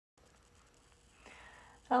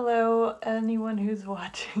Hello, anyone who's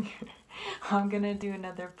watching. I'm gonna do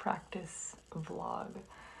another practice vlog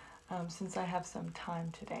since I have some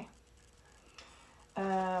time today.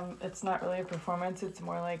 It's not really a performance, it's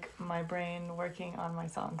more like my brain working on my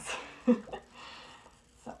songs.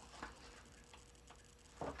 So.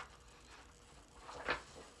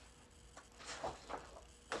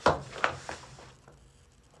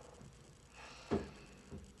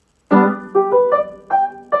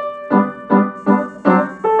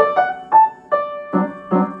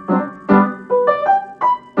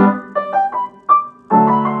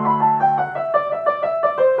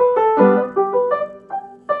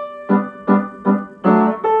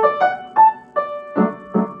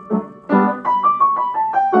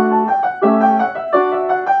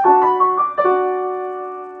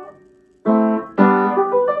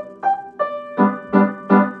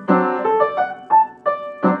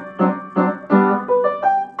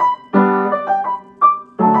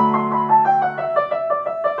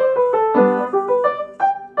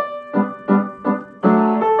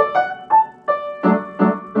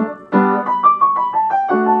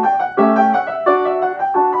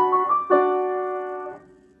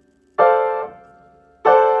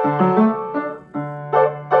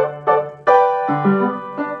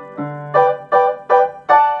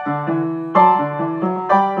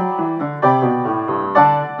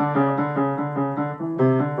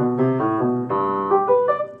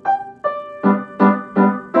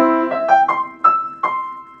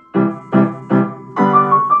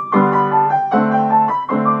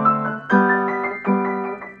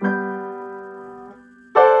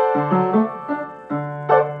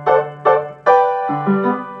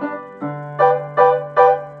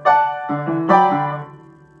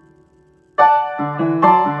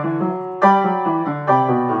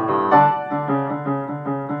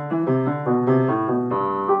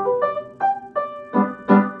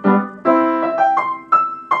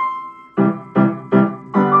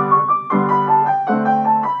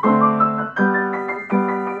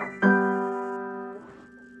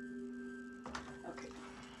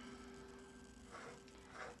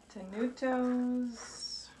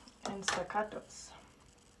 Tenutos and staccatos.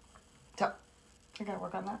 So, I gotta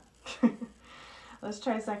work on that. Let's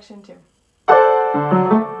try section 2.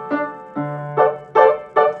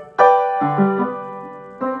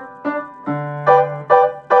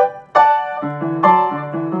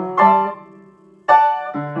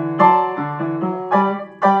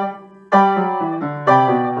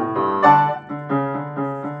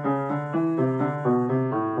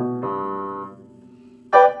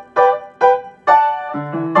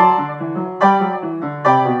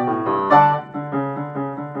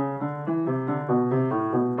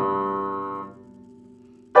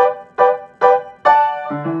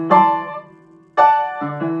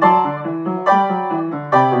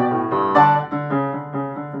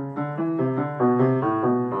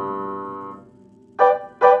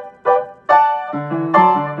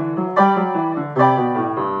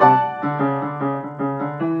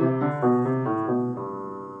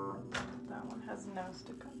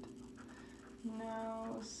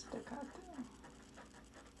 No staccato.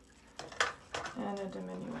 And a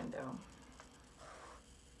diminuendo.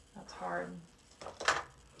 That's hard.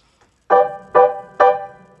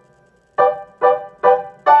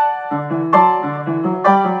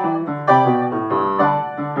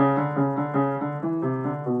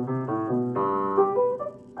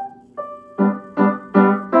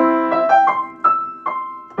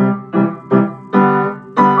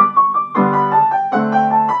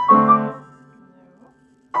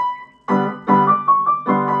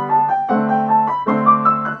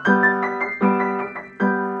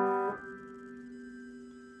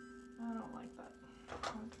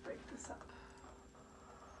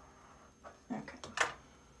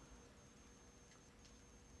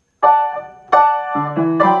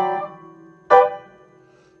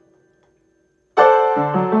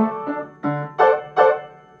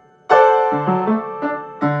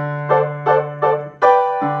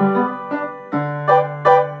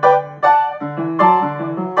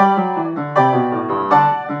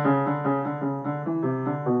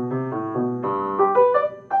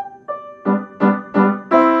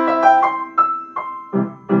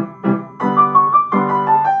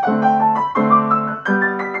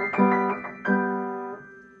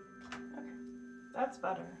 That's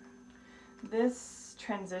better. This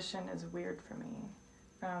transition is weird for me.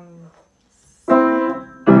 From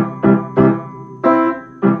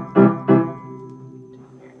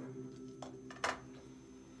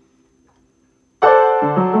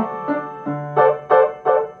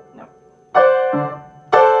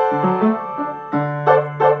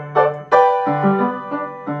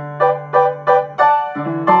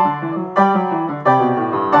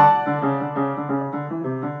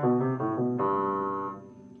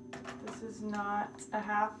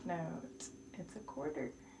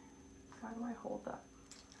hold that.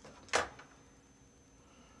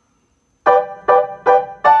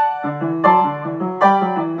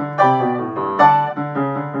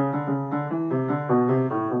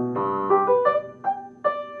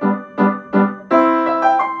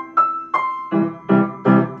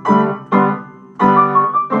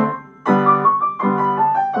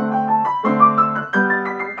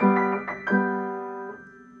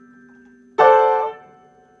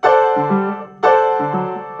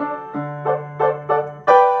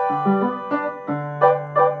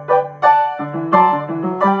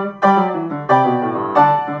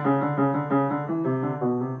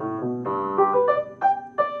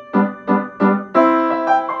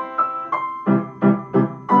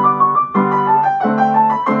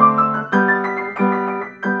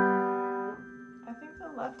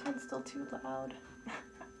 Still too loud.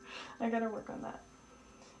 I gotta work on that.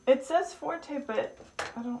 It says forte, but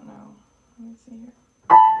I don't know. Let me see here.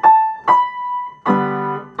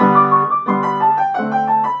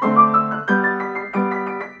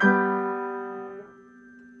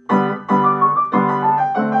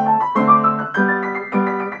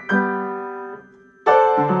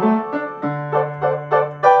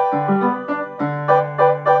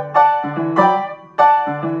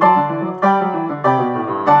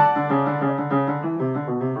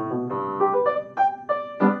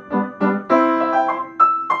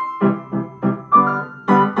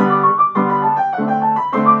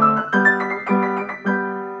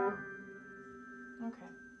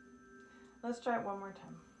 Let's try it one more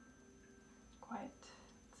time. Quiet.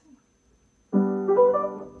 Let's see.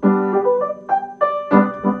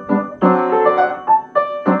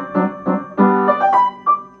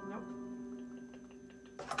 Nope.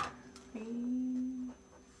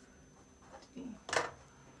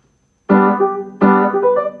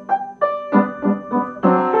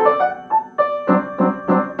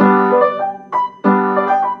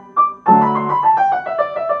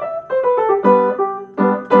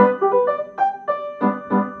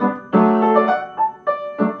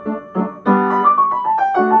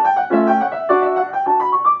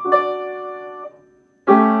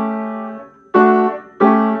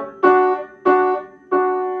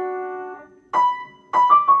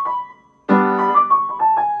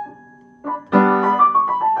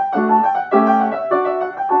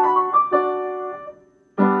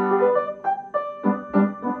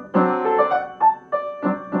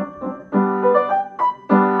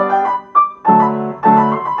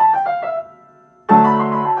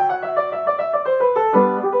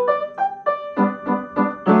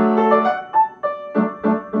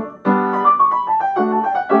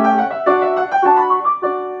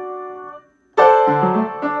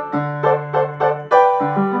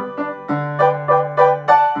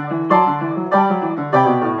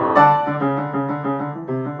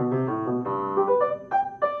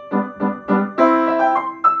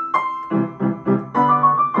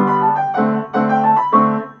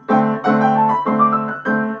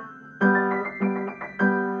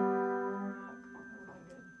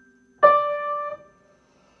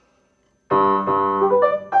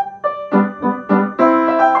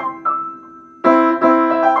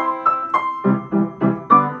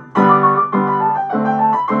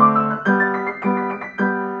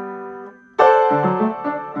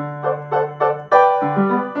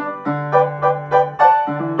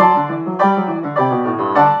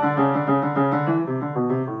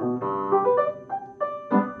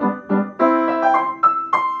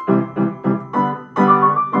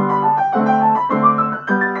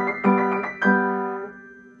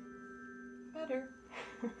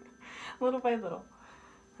 Little by little.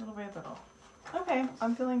 Little by little. Okay,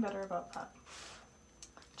 I'm feeling better about that.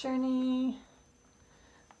 Journey.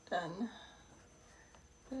 Done.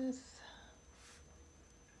 This.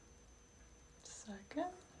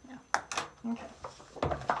 Second. Yeah. Okay.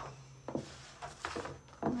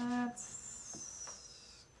 Let's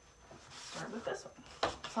start with this one.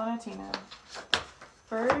 Sonatina.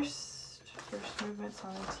 First movement,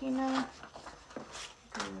 Sonatina.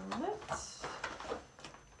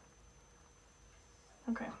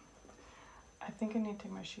 Okay. I think I need to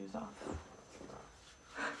take my shoes off.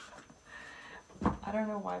 I don't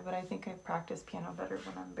know why, but I think I practice piano better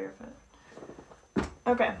when I'm barefoot.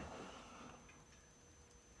 Okay.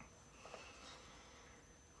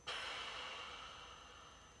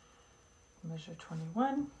 Measure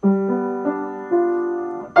 21.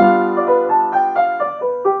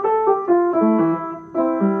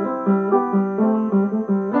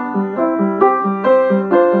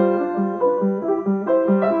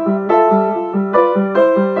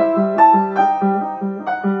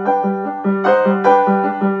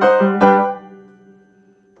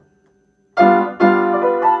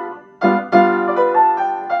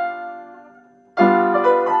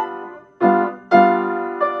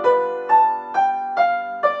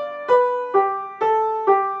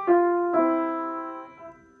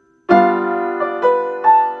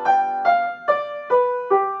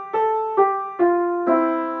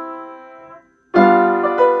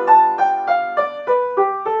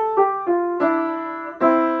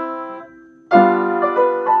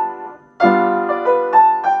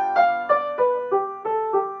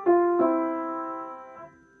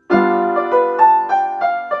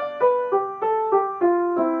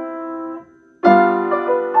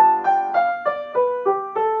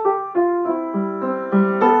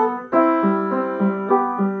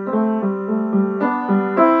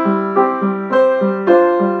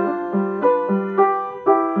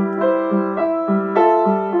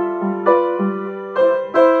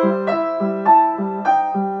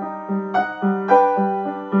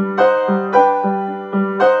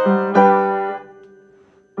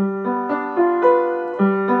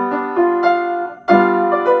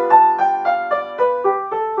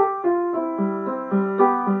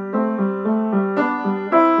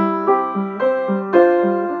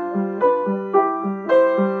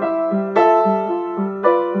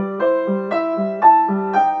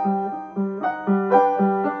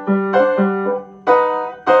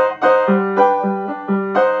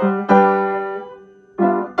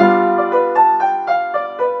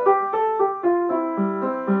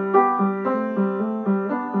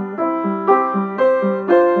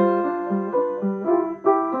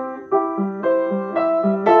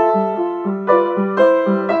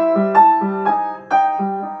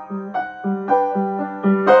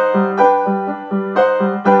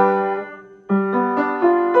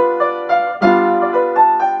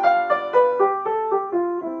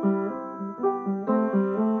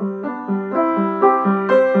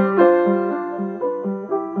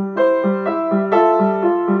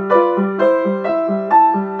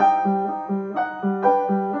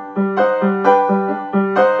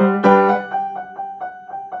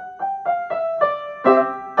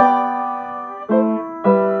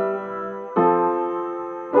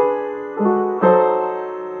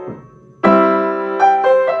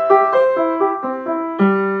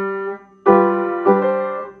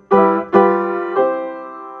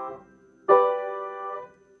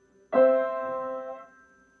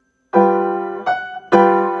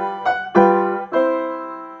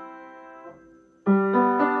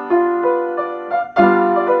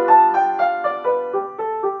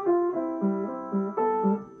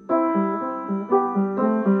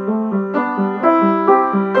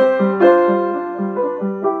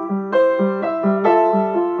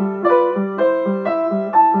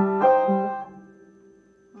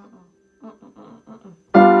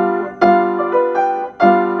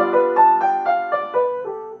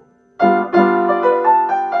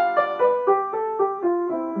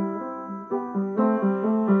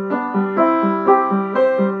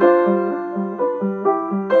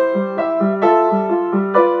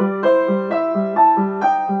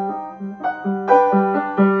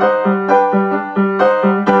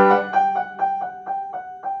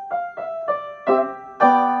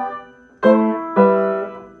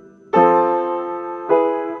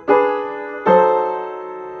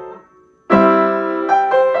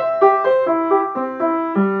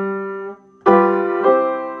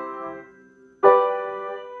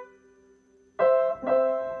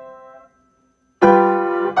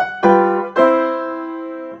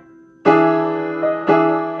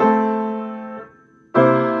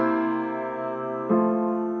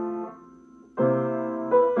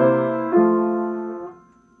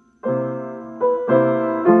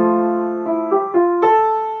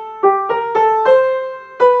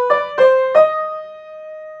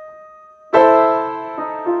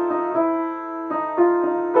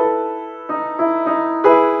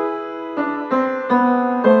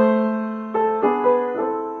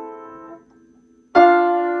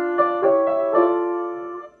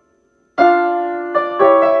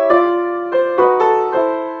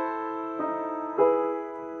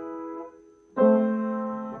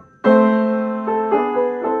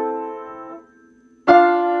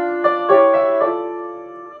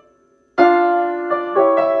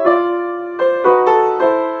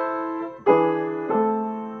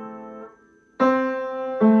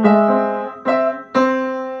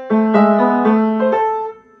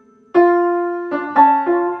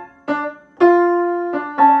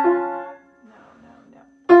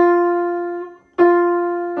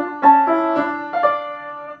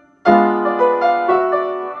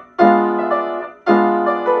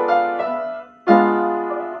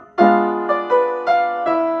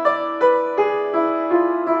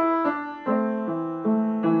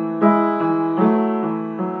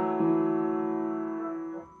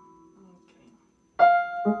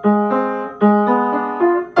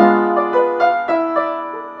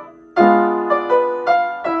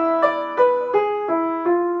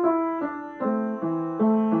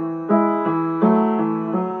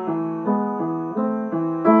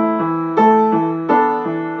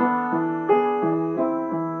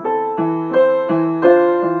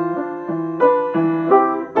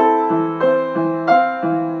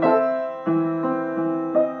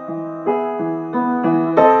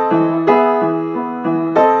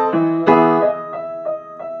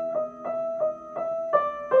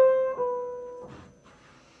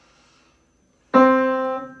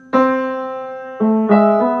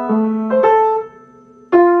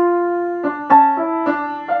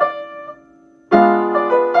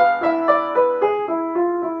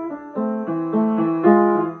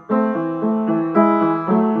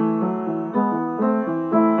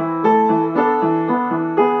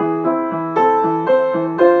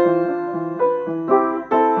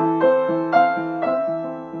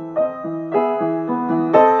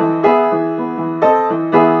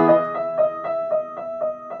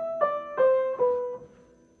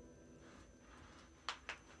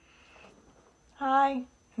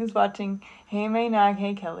 Jason's watching. Hey, Maynag.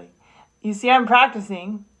 Hey, Kelly. You see, I'm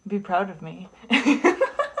practicing. Be proud of me. All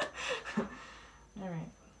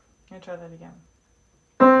right. I'm going to try that again.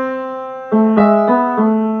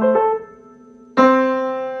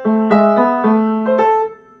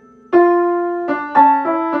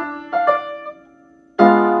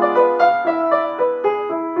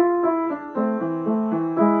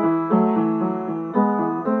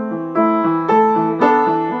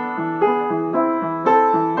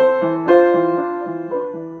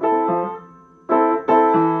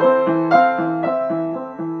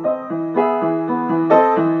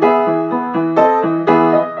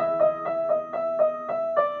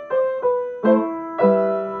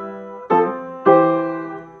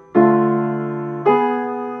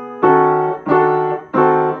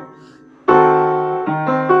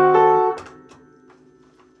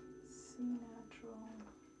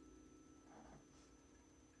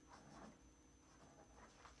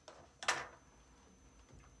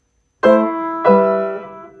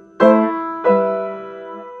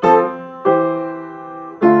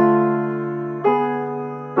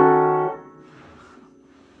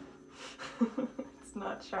 It's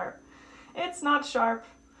not sharp. It's not sharp.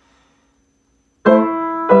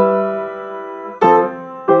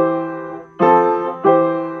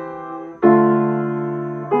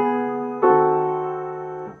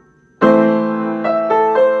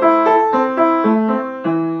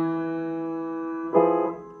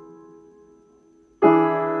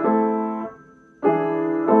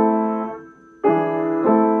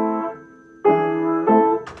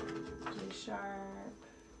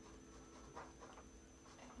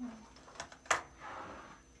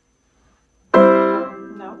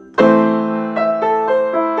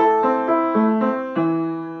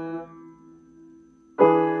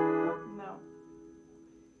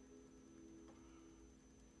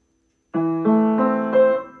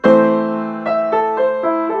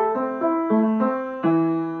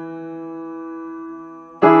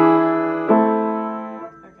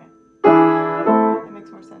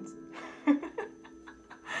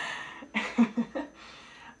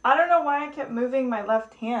 I don't know why I kept moving my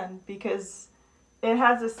left hand because it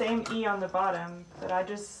has the same E on the bottom, but I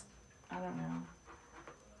don't know.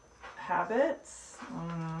 Habits? I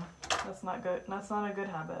don't know. That's not good. That's not a good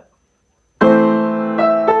habit.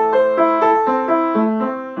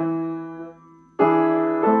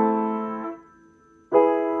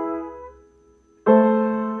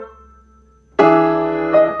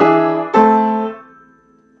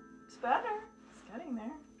 It's better. It's getting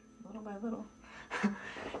there, little by little.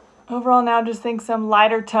 Overall now just think some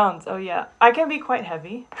lighter tones. Oh yeah, I can be quite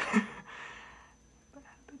heavy. But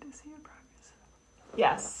happy to see your progress.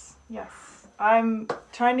 Yes, yes. I'm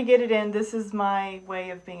trying to get it in. This is my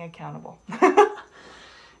way of being accountable.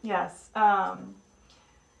 Yes. I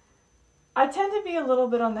tend to be a little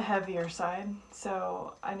bit on the heavier side,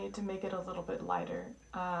 so I need to make it a little bit lighter.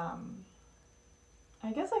 I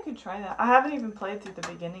guess I could try that. I haven't even played through the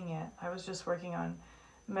beginning yet. I was just working on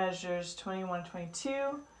measures 21,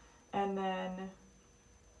 22. And then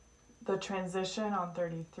the transition on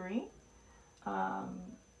 33,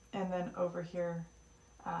 and then over here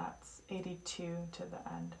at 82 to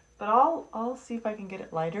the end. But I'll see if I can get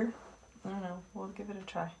it lighter. I don't know. We'll give it a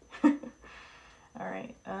try. All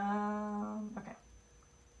right. Okay.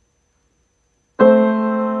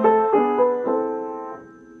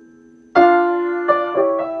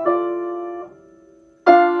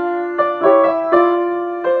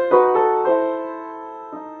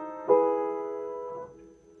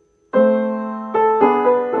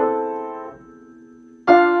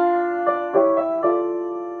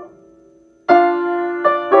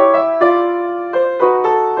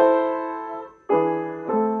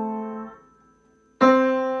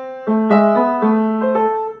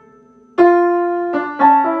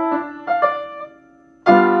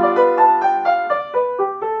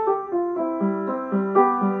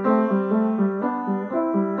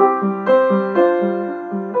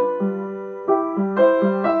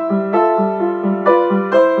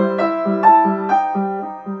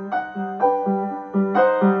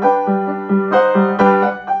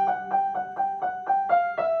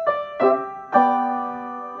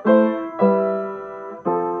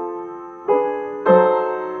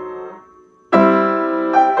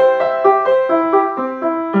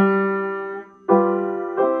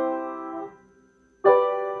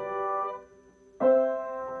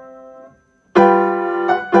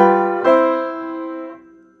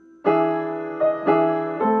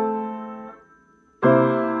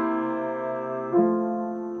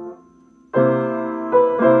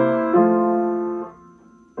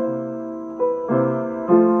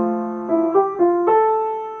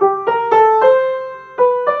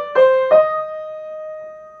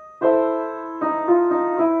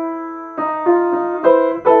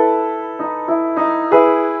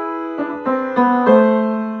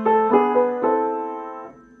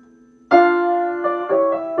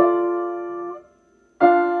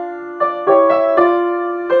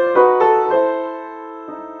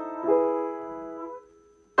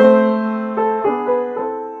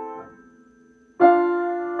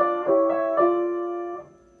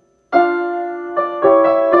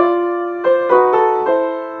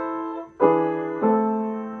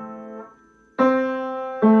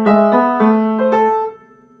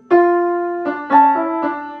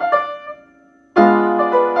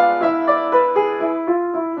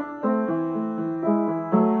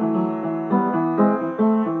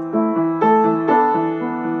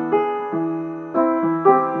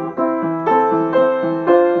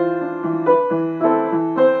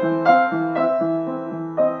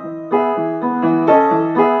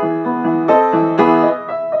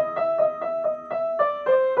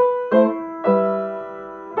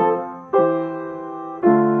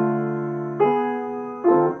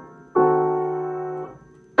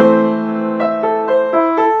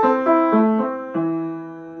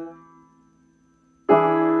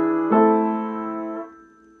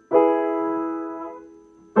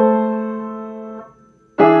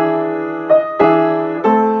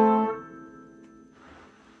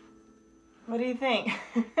 What do you think?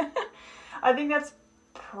 I think that's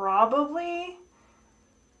probably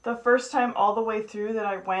the first time all the way through that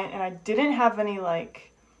I went and I didn't have any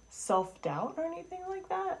like self-doubt or anything like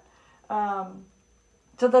that.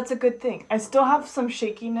 So that's a good thing. I still have some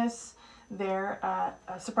shakiness there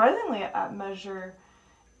at, surprisingly, at measure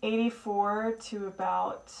 84 to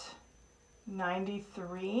about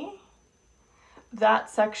 93. That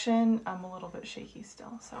section, I'm a little bit shaky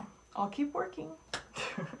still, so I'll keep working.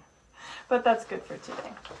 But that's good for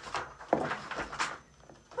today.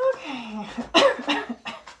 Okay.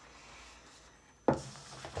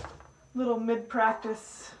 Little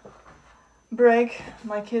mid-practice break.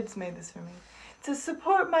 My kids made this for me to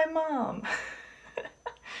support my mom.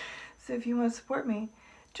 So if you want to support me,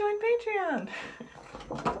 join Patreon.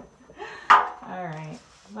 All right,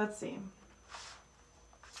 let's see.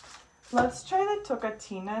 Let's try the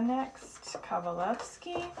Tokatina next,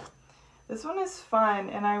 Kavalevsky. This one is fun,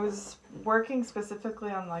 and I was working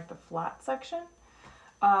specifically on like the flat section.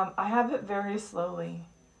 I have it very slowly,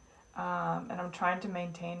 and I'm trying to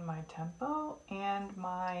maintain my tempo and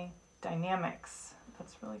my dynamics.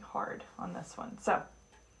 That's really hard on this one. So,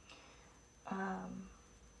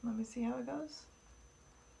 let me see how it goes.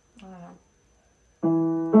 I don't know.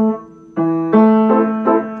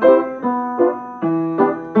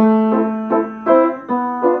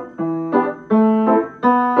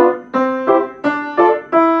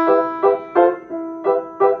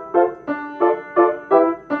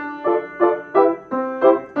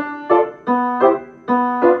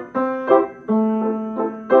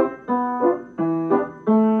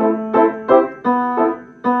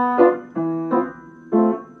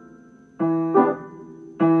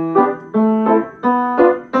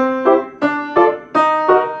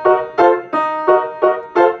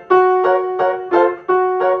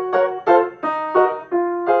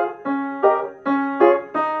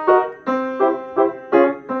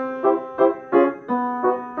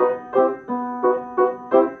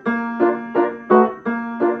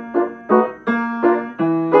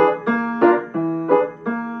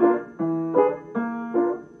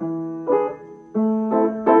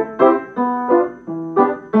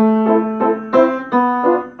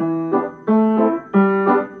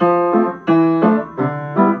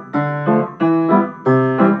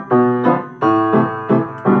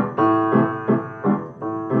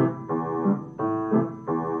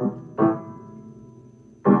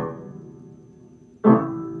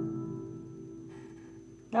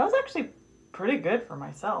 That was actually pretty good for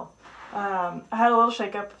myself. I had a little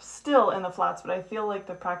shakeup still in the flats, but I feel like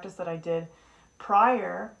the practice that I did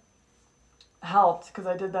prior helped because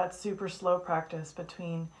I did that super slow practice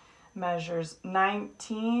between measures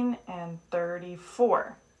 19 and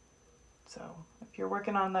 34. So if you're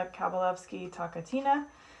working on the Kabalevsky Tokatina,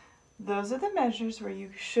 those are the measures where you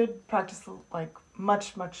should practice like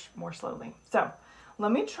much more slowly. So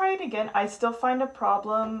let me try it again. I still find a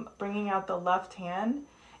problem bringing out the left hand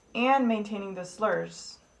and maintaining the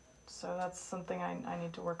slurs. So that's something I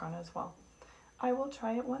need to work on as well. I will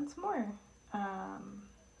try it once more.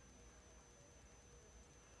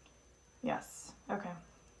 Yes, okay.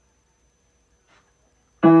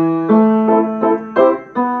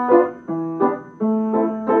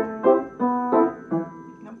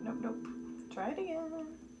 Nope. Try it again.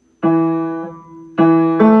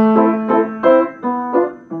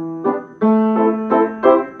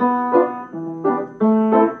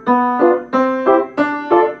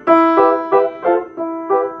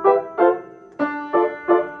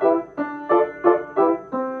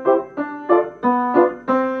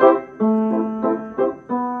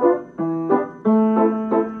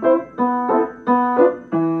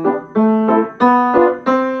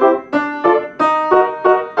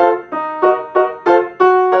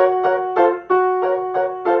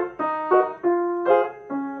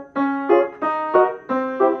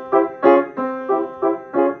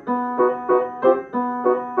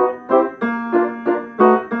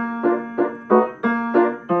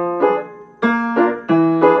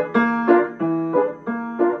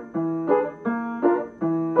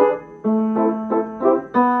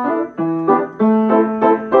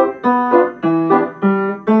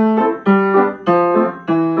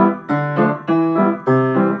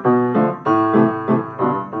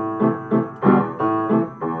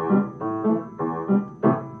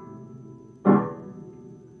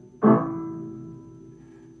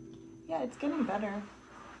 Yeah, it's getting better.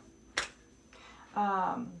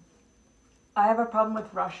 I have a problem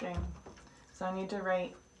with rushing, so I need to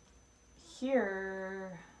write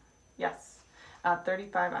here, yes,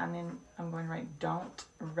 35, and then I'm going to write don't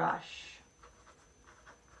rush.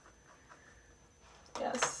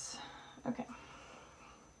 Yes, okay.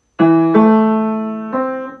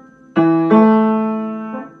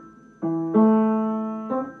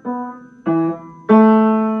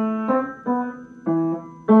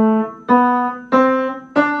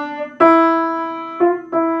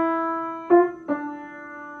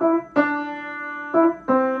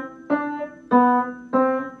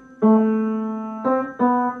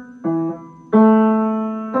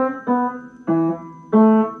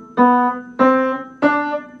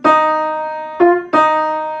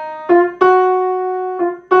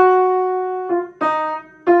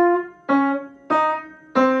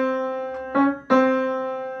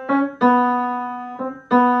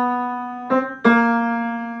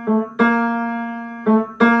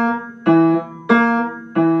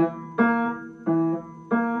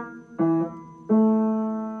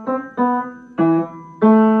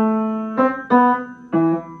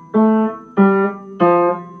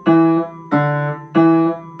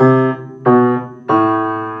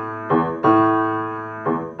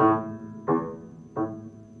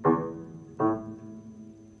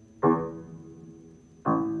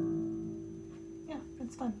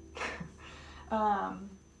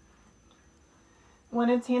 When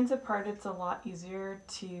it's hands apart, it's a lot easier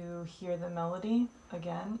to hear the melody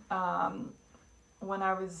again. When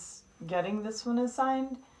I was getting this one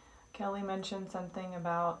assigned, Kelly mentioned something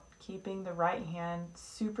about keeping the right hand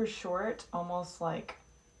super short, almost like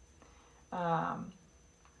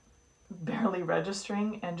barely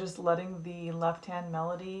registering, and just letting the left hand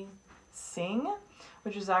melody sing,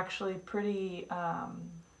 which is actually pretty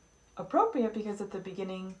appropriate, because at the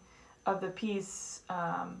beginning of the piece,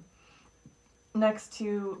 next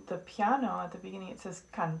to the piano at the beginning, it says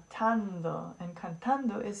cantando, and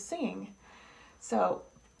cantando is singing. So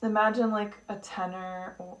imagine like a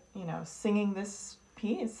tenor, or, you know, singing this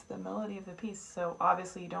piece, the melody of the piece. So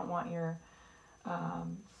obviously you don't want your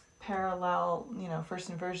parallel, you know, first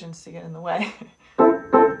inversions to get in the way.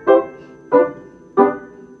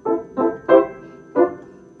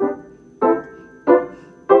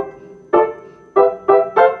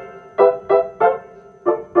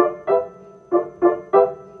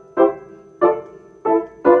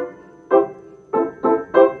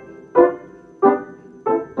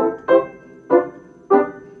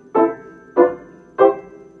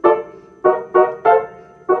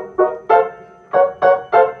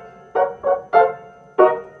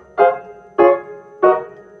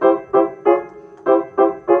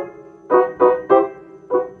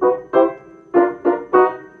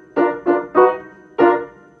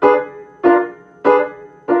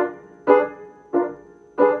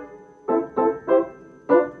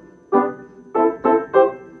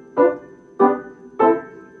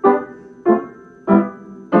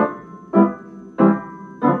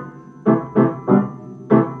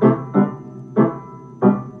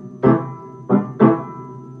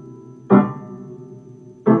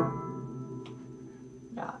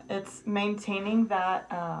 It's maintaining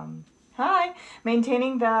that,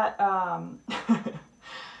 maintaining that,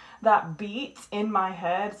 that beat in my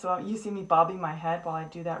head. So you see me bobbing my head while I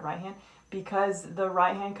do that right hand, because the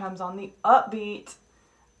right hand comes on the upbeat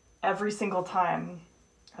every single time.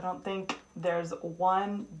 I don't think there's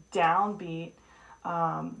one downbeat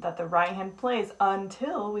that the right hand plays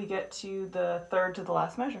until we get to the third to the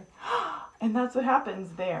last measure. And that's what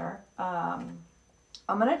happens there. I'm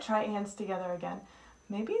going to try hands together again.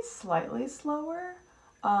 Maybe slightly slower,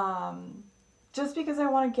 just because I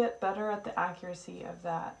want to get better at the accuracy of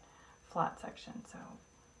that flat section. So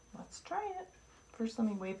let's try it. First, let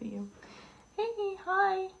me wave at you. Hey,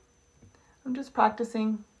 hi. I'm just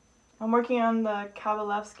practicing. I'm working on the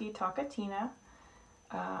Kavalevsky Toccatina.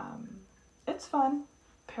 It's fun.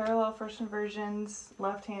 Parallel first inversions,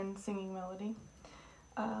 left hand singing melody.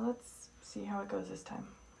 Let's see how it goes this time.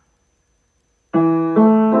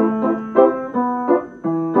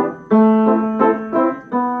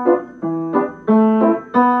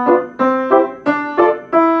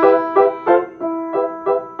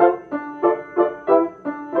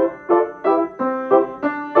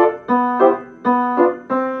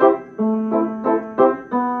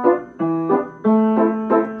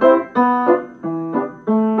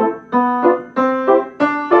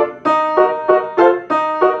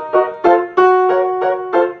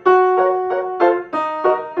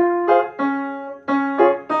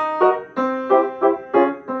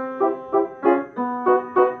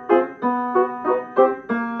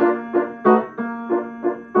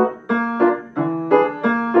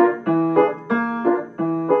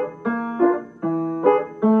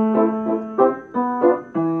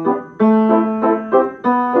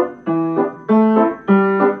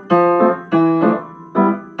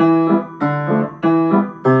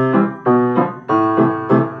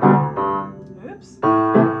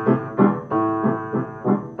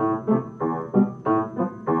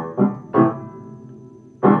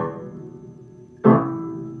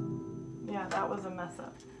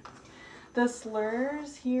 The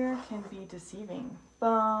slurs here can be deceiving.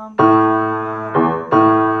 Bum.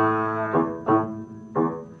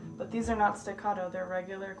 But these are not staccato, they're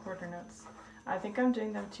regular quarter notes. I think I'm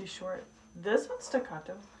doing them too short. This one's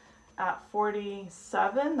staccato. At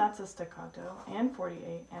 47, that's a staccato, and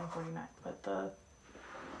 48 and 49. But the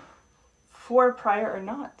 4 prior are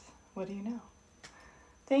not. What do you know?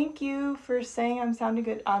 Thank you for saying I'm sounding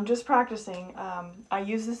good. I'm just practicing. I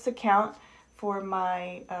use this account for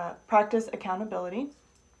my practice accountability.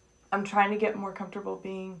 I'm trying to get more comfortable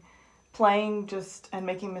playing just and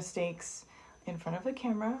making mistakes in front of the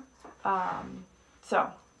camera. So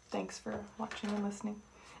thanks for watching and listening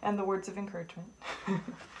and the words of encouragement.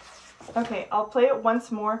 Okay, I'll play it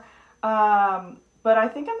once more. But I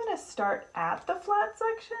think I'm going to start at the flat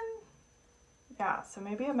section. Yeah, so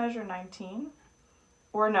maybe a measure 19.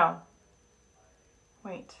 Or no.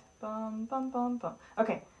 Wait. Bum, bum, bum, bum.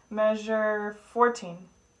 Okay, measure 14.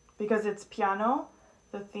 Because it's piano,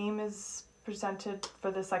 the theme is presented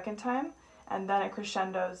for the second time, and then it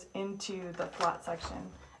crescendos into the flat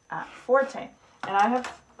section at forte. And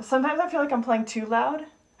sometimes I feel like I'm playing too loud.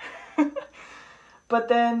 But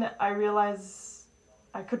then I realize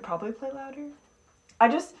I could probably play louder. I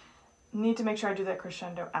just need to make sure I do that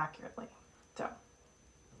crescendo accurately. So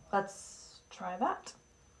let's try that.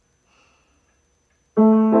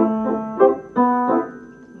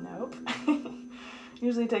 Nope.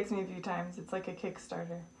 Usually takes me a few times. It's like a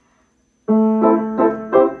Kickstarter.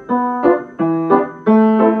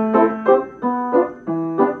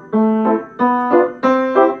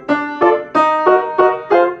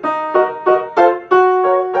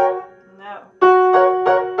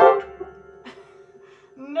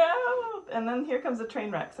 No! And then here comes the train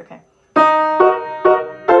wrecks. Okay.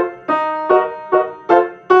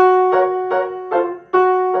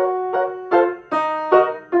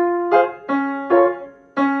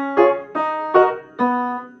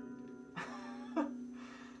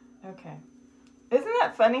 Okay. Isn't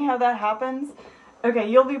that funny how that happens? Okay,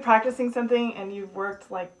 you'll be practicing something and you've worked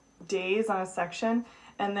like days on a section,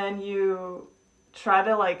 and then you try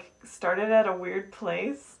to like start it at a weird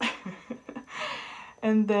place.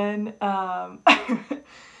 And then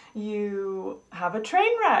you have a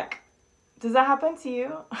train wreck. Does that happen to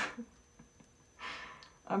you?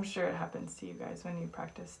 I'm sure it happens to you guys when you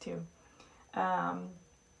practice too.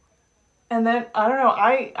 And then, I don't know,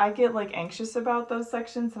 I get like anxious about those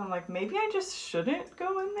sections, and I'm like, maybe I just shouldn't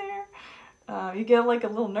go in there. You get like a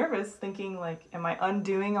little nervous thinking like, am I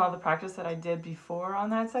undoing all the practice that I did before on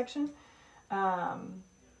that section?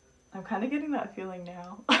 I'm kind of getting that feeling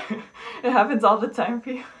now. It happens all the time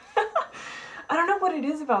for you. I don't know what it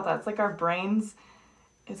is about that. It's like our brains,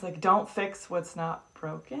 it's like, don't fix what's not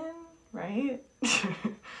broken, right?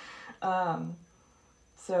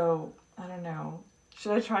 So, I don't know.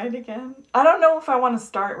 Should I try it again? I don't know if I want to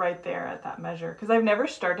start right there at that measure, because I've never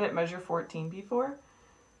started at measure 14 before.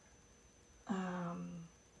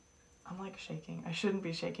 I'm like shaking. I shouldn't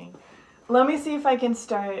be shaking. Let me see if I can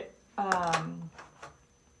start...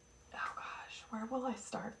 where will I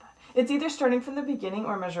start that? It's either starting from the beginning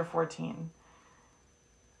or measure 14.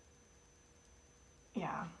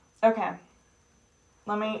 Yeah. Okay.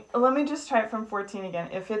 Let me just try it from 14 again.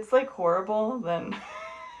 If it's like horrible, then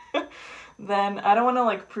then I don't want to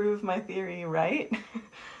like prove my theory right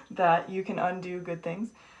that you can undo good things.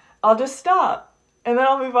 I'll just stop and then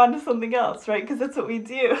I'll move on to something else, right? Because that's what we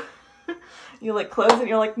do. You like close and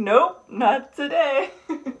you're like, nope, not today.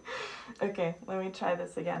 Okay, let me try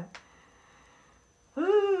this again.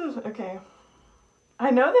 Ooh, okay.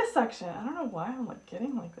 I know this section. I don't know why I'm like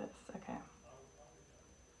getting like this. Okay.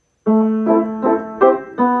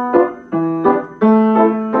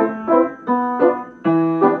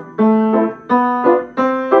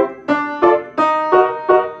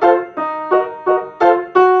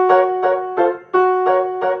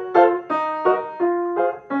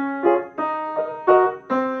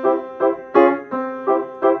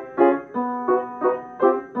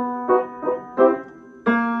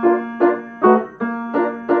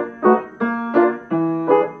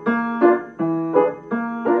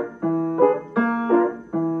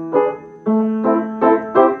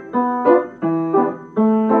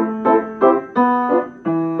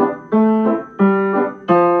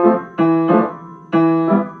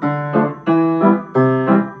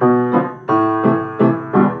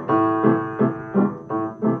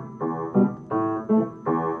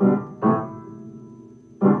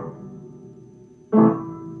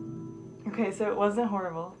 Okay, so it wasn't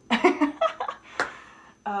horrible.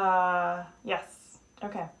 Yes.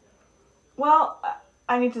 Okay. Well,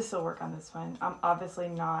 I need to still work on this one. I'm obviously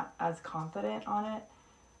not as confident on it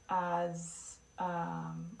as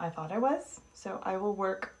I thought I was. So I will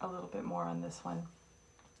work a little bit more on this one.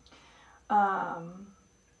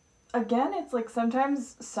 Again, it's like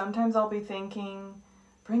sometimes I'll be thinking,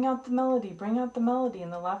 bring out the melody in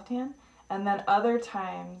the left hand. And then other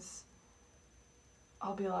times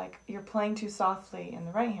I'll be like, you're playing too softly in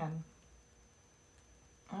the right hand.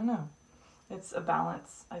 I don't know. It's a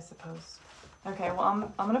balance, I suppose. Okay, well,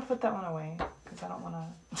 I'm going to put that one away because I don't want to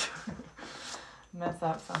mess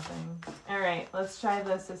up something. All right, let's try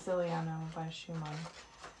the Siciliano by Schumann.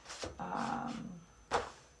 All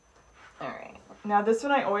right. Now, this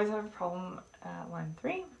one I always have a problem at line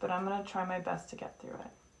 3, but I'm going to try my best to get through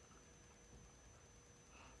it.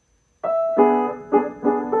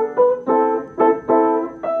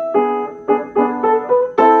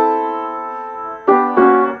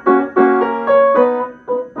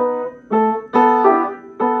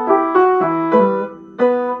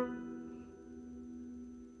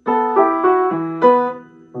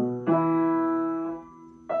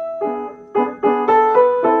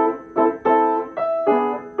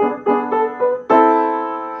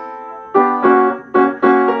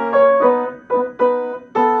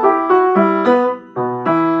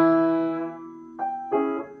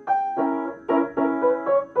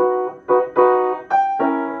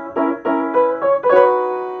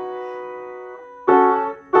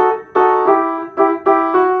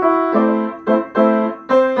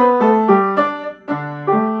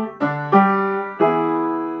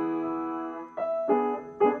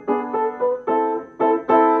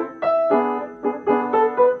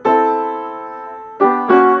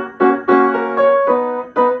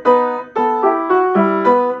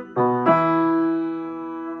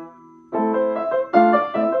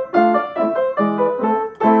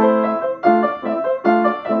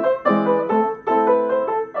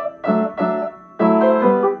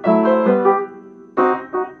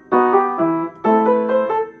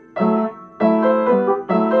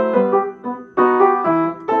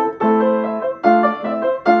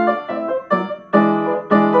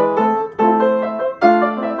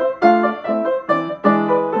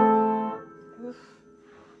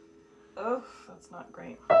 That's not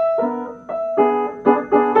great.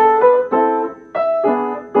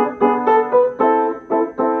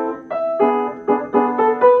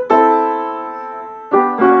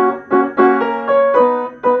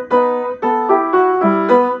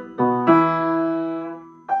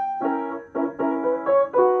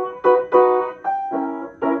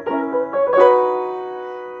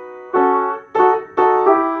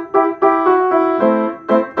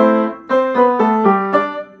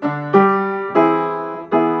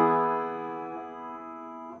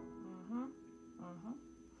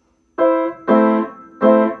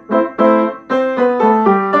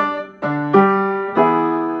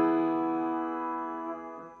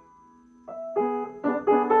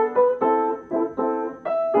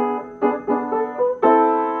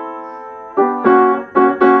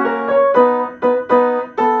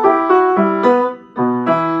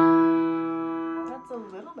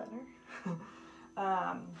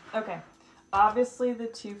 Okay, obviously the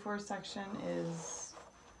 2/4 section is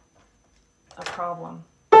a problem.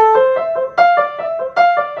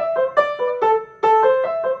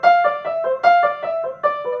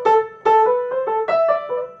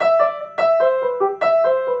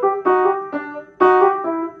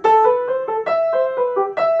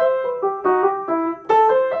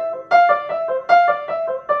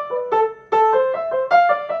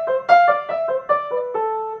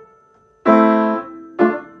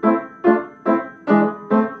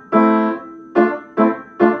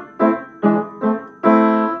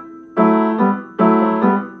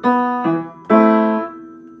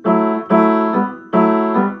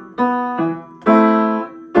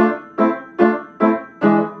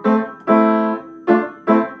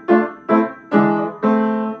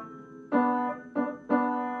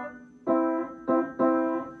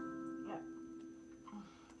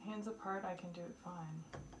 Hands apart, I can do it fine.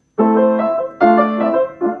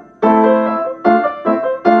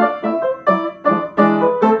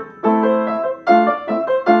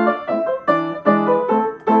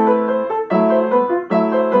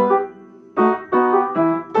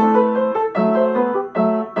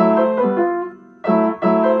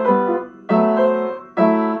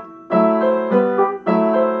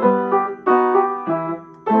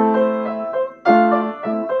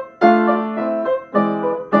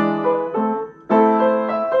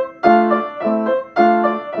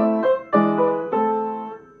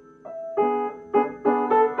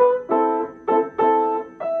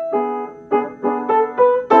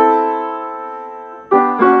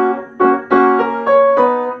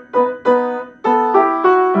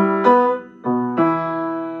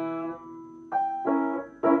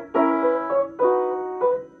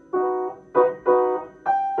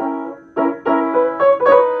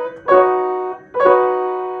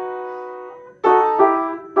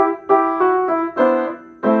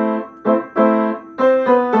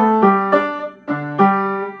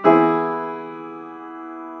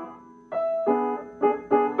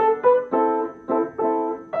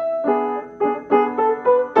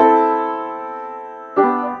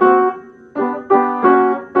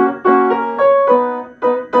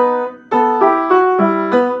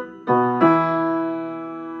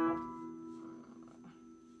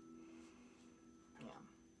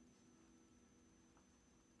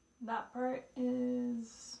 That part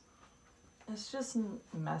is, it's just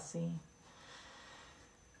messy.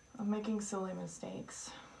 I'm making silly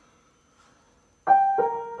mistakes.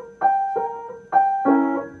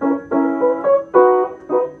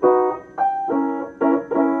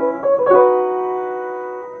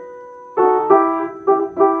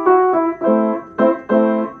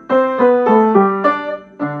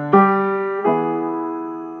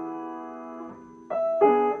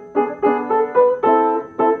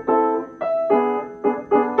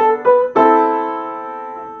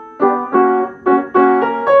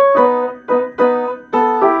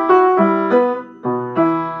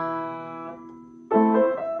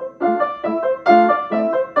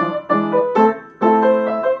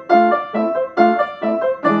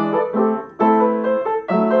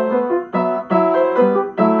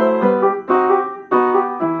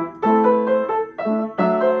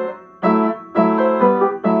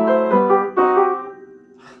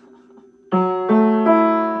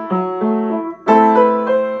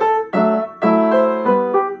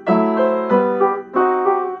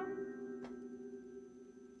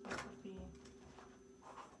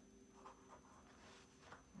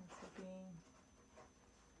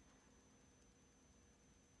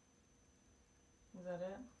 Is that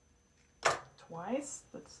it? Twice?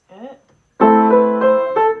 That's it?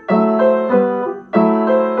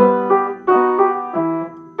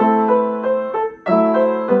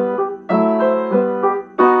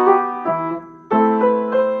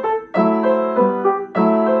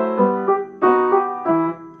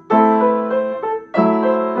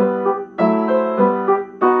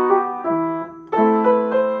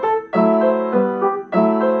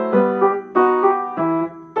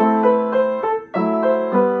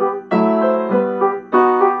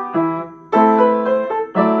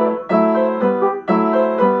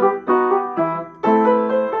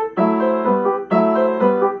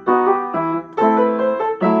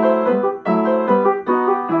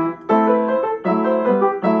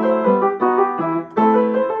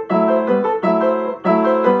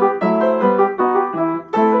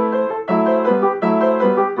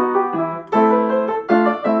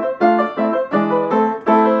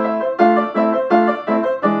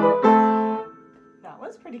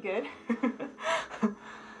 Pretty good.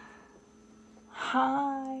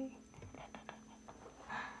 Hi.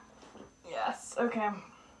 Yes, okay.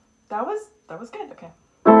 That was good, okay.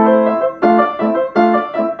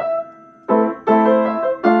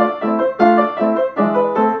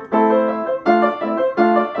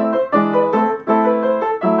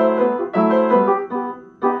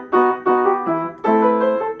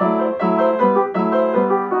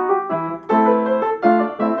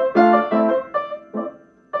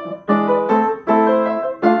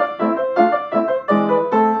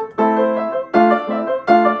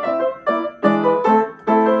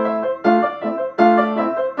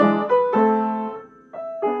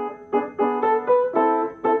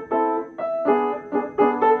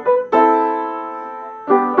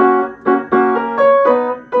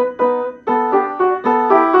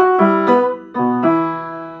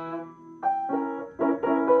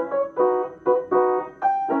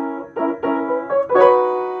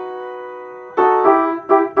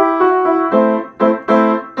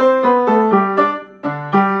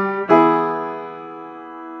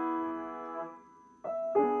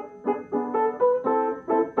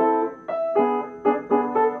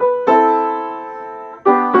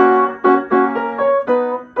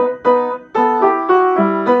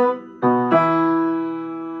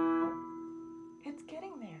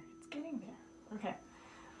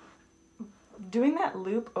 Doing that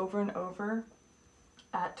loop over and over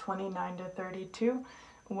at 29 to 32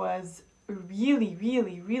 was really,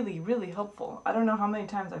 really, really, really helpful. I don't know how many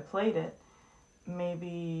times I played it,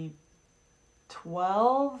 maybe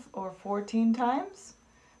 12 or 14 times,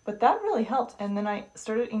 but that really helped. And then I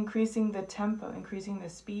started increasing the tempo, increasing the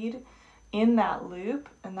speed in that loop,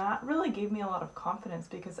 and that really gave me a lot of confidence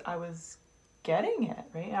because I was getting it,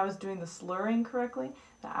 right? I was doing the slurring correctly,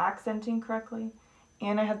 the accenting correctly,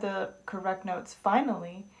 and I had the correct notes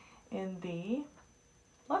finally in the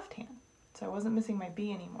left hand. So I wasn't missing my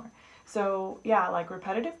B anymore. So yeah, like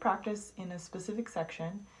repetitive practice in a specific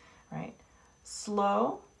section, right?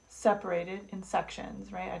 Slow, separated in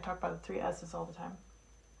sections, right? I talk about the 3 S's all the time.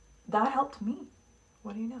 That helped me.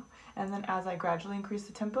 What do you know? And then as I gradually increased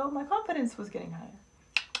the tempo, my confidence was getting higher.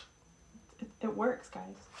 It works,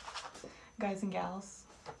 guys. Guys and gals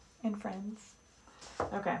and friends.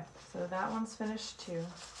 Okay, so that one's finished too.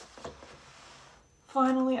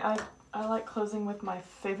 Finally, I like closing with my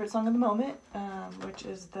favorite song of the moment, which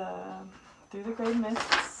is the Through the Grey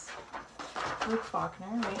Mists with Faulkner.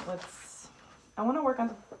 Wait, I want to work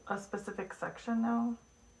on a specific section now.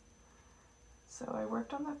 So I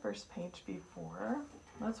worked on the first page before.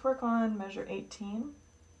 Let's work on measure 18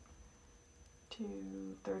 to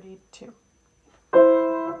 32.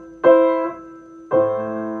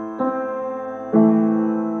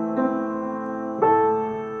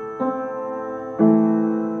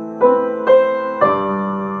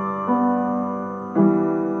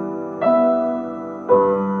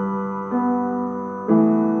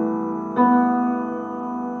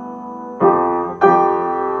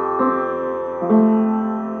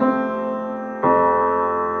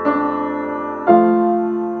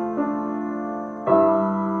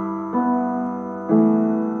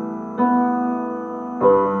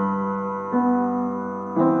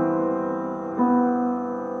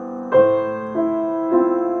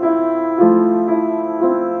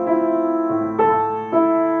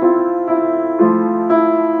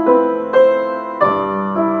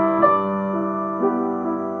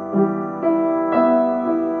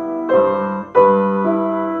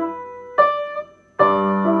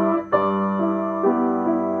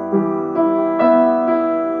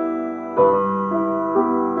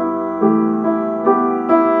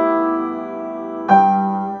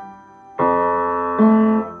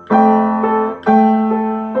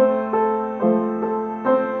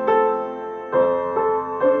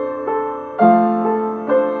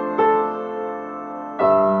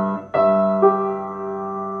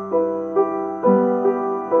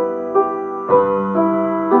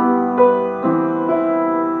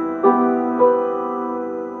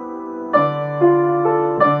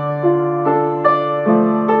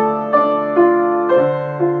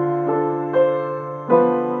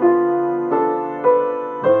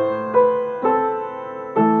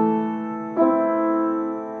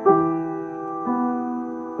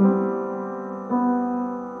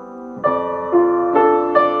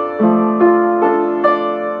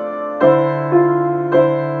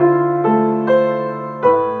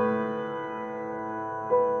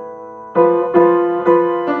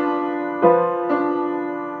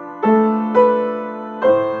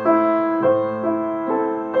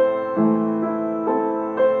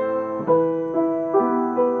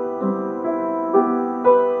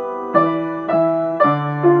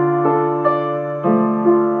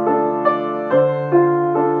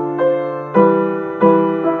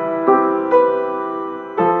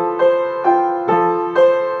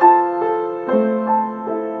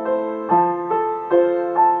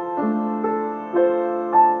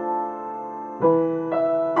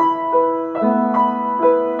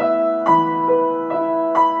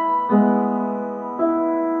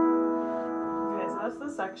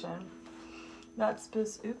 Section. That's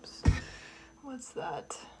just, oops, what's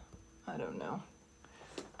that? I don't know.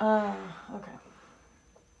 Okay.